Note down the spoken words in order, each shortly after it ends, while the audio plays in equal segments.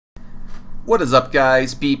What is up,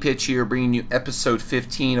 guys? BePitch here, bringing you episode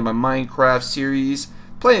 15 of my Minecraft series,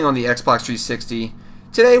 playing on the Xbox 360.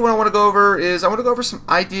 Today, what I want to go over is some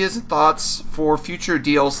ideas and thoughts for future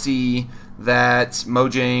DLC that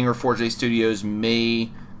Mojang or 4J Studios may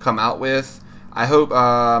come out with. I hope,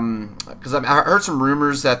 because I heard some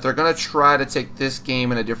rumors that they're going to try to take this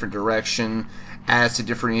game in a different direction as to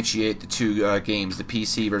differentiate the two games, the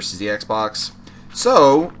PC versus the Xbox.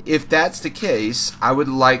 So, if that's the case, I would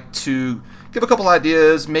like to give a couple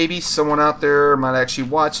ideas. Maybe someone out there might actually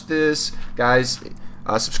watch this. Guys,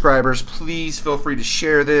 subscribers, please feel free to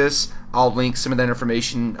share this. I'll link some of that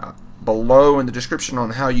information below in the description on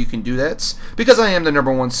how you can do that, because I am the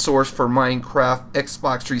 #1 source for Minecraft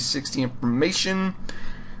Xbox 360 information.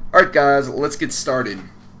 Alright guys, let's get started.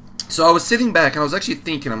 So I was sitting back and I was actually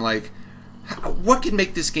thinking, I'm like, what can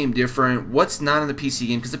make this game different? What's not in the PC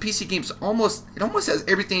game? Because the PC game's almost has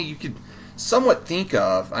everything you could somewhat think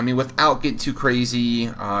of. I mean, without getting too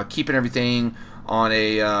crazy, keeping everything on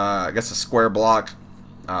a I guess a square block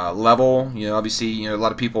level. You know, obviously, you know, a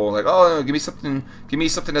lot of people are like, oh, give me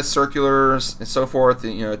something that's circular and so forth.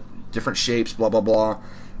 You know, different shapes, blah blah blah.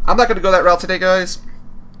 I'm not going to go that route today, guys.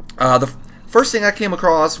 The first thing I came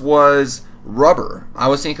across was rubber. I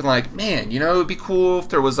was thinking, like, man, you know, it'd be cool if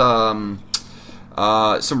there was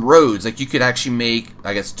some roads, like you could actually make,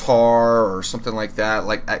 I guess, tar or something like that.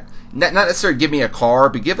 Like, not necessarily give me a car,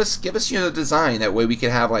 but give us you know, the design. That way we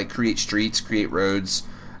could have, like, create streets, create roads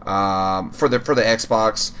for the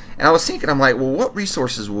Xbox. And I was thinking, I'm like, well, what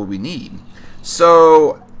resources will we need?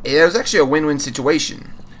 So it was actually a win-win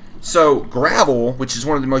situation. So gravel, which is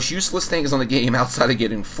one of the most useless things on the game outside of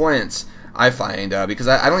getting flints, I find, because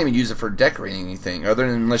I don't even use it for decorating anything, other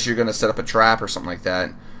than unless you're going to set up a trap or something like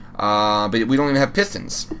that. But we don't even have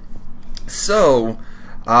pistons. So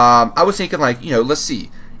I was thinking, like, you know, let's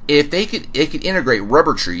see if they could integrate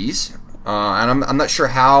rubber trees, and I'm not sure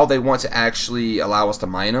how they want to actually allow us to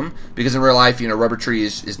mine them, because in real life, you know, rubber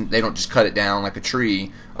trees is they don't just cut it down like a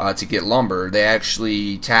tree to get lumber. They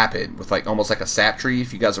actually tap it with, like, almost like a sap tree,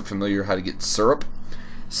 if you guys are familiar how to get syrup.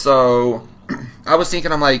 So I was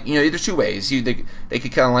thinking, I'm like, you know, there's two ways. They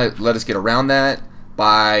could kind of like let us get around that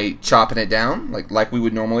by chopping it down like we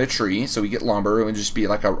would normally a tree, so we get lumber. It would just be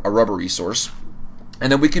like a rubber resource,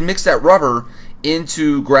 and then we can mix that rubber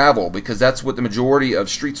into gravel, because that's what the majority of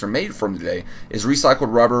streets are made from today, is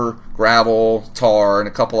recycled rubber, gravel, tar, and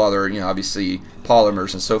a couple other, you know, obviously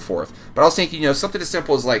polymers and so forth. But I was thinking, you know, something as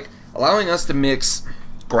simple as like allowing us to mix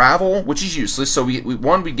gravel, which is useless, so we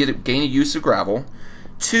gain a use of gravel.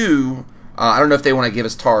 Two, I don't know if they want to give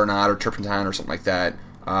us tar or not, or turpentine or something like that.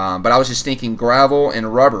 But I was just thinking gravel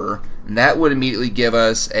and rubber, and that would immediately give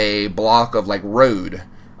us a block of, like, road.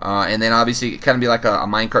 And then obviously it kind of be like a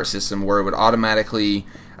minecart system where it would automatically,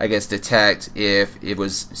 I guess, detect if it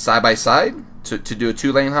was side by side to do a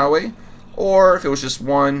 2-lane highway, or if it was just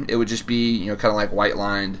one, it would just be, you know, kind of like white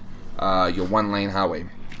lined your 1-lane highway.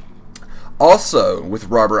 Also with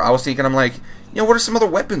rubber, I was thinking, I'm like, you know, what are some other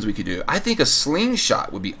weapons we could do? I think a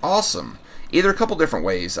slingshot would be awesome. Either a couple different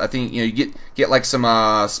ways. I think, you know, you get like some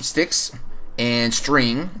sticks and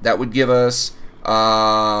string. That would give us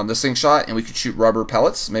the slingshot, and we could shoot rubber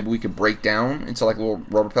pellets. Maybe we could break down into like little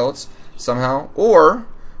rubber pellets somehow. Or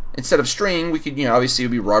instead of string, we could, you know, obviously it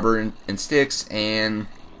would be rubber and sticks, and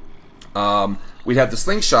we'd have the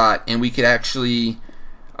slingshot, and we could actually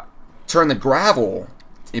turn the gravel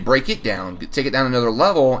and break it down, take it down another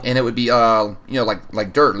level, and it would be you know,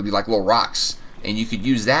 like dirt. It would be like little rocks, and you could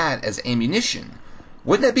use that as ammunition.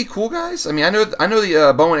 Wouldn't that be cool, guys? I mean, I know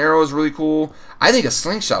the bow and arrow is really cool. I think a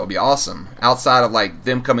slingshot would be awesome. Outside of, like,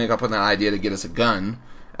 them coming up with an idea to get us a gun,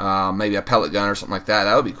 maybe a pellet gun or something like that,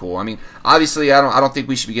 that would be cool. I mean, obviously, I don't think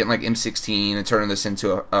we should be getting like M16 and turning this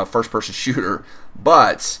into a first-person shooter.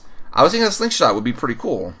 But I was thinking a slingshot would be pretty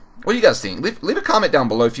cool. What do you guys think? Leave a comment down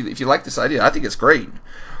below if you like this idea. I think it's great.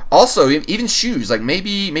 Also, even shoes, like maybe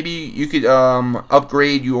you could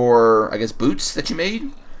upgrade your, I guess, boots that you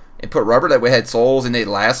made and put rubber, that way it had soles and they'd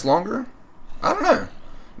last longer. I don't know. I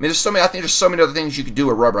mean, there's so many. I think there's so many other things you could do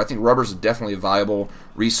with rubber. I think rubber is definitely a valuable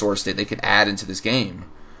resource that they could add into this game.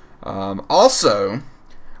 Also,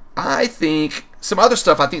 I think some other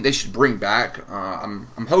stuff I think they should bring back.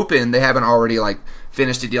 I'm hoping they haven't already, like,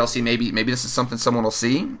 finished the DLC. Maybe this is something someone will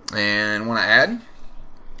see and want to add.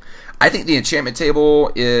 I think the enchantment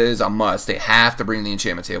table is a must. They have to bring the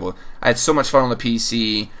enchantment table. I had so much fun on the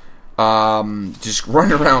PC, just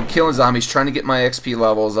running around killing zombies, trying to get my XP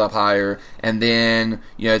levels up higher, and then,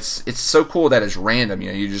 you know, it's so cool that it's random.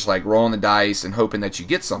 You know, you're just like rolling the dice and hoping that you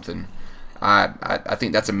get something. I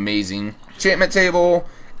think that's amazing. Enchantment table,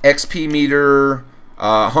 XP meter,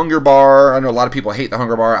 Hunger bar. I know a lot of people hate the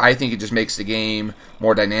hunger bar. I think it just makes the game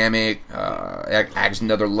more dynamic. Adds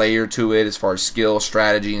another layer to it as far as skill,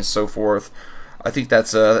 strategy, and so forth. I think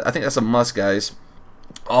that's a must, guys.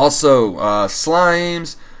 Also,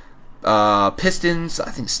 slimes, pistons. I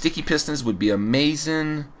think sticky pistons would be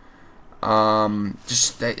amazing.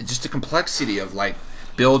 Just the complexity of like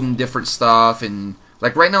building different stuff, and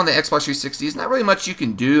like right now on the Xbox 360, there's not really much you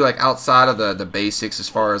can do like outside of the basics as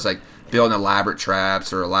far as like building elaborate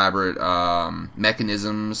traps or elaborate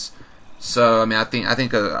mechanisms. So I mean, I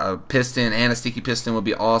think a piston and a sticky piston would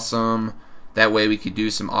be awesome. That way we could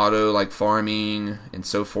do some auto like farming and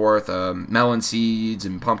so forth, melon seeds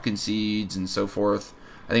and pumpkin seeds and so forth.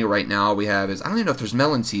 I think right now we have I don't even know if there's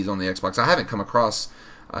melon seeds on the Xbox. I haven't come across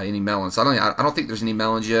any melons. I don't think there's any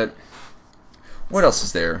melons yet. What else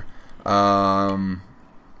is there?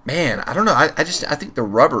 Man, I don't know. I think the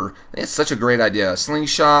rubber. It's such a great idea.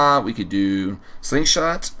 Slingshot. We could do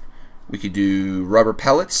slingshot. We could do rubber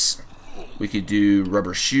pellets. We could do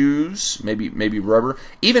rubber shoes. Maybe rubber.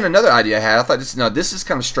 Even another idea I had. I thought this is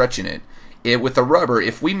kind of stretching it. With the rubber,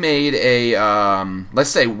 if we made a let's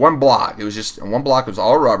say one block. It was just one block. It was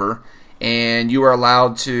all rubber. And you were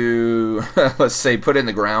allowed to, let's say, put it in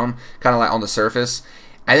the ground, kind of like on the surface.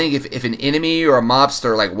 I think if an enemy or a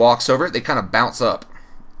mobster like walks over it, they kind of bounce up.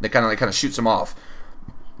 They kind of shoots them off.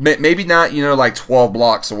 Maybe not, like 12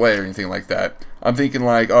 blocks away or anything like that. I'm thinking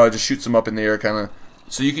like, oh, it just shoots them up in the air, kind of.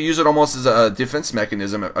 So you can use it almost as a defense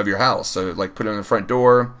mechanism of your house. So like put it on the front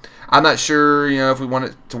door. I'm not sure, if we want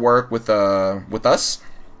it to work with us.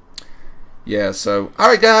 Yeah, so,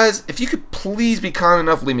 alright guys, if you could please be kind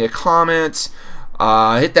enough, leave me a comment,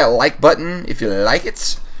 hit that like button if you like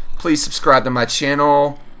it, please subscribe to my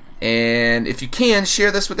channel, and if you can, share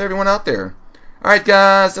this with everyone out there. Alright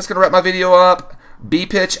guys, that's going to wrap my video up.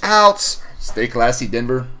 BePitch out. Stay classy,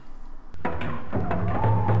 Denver.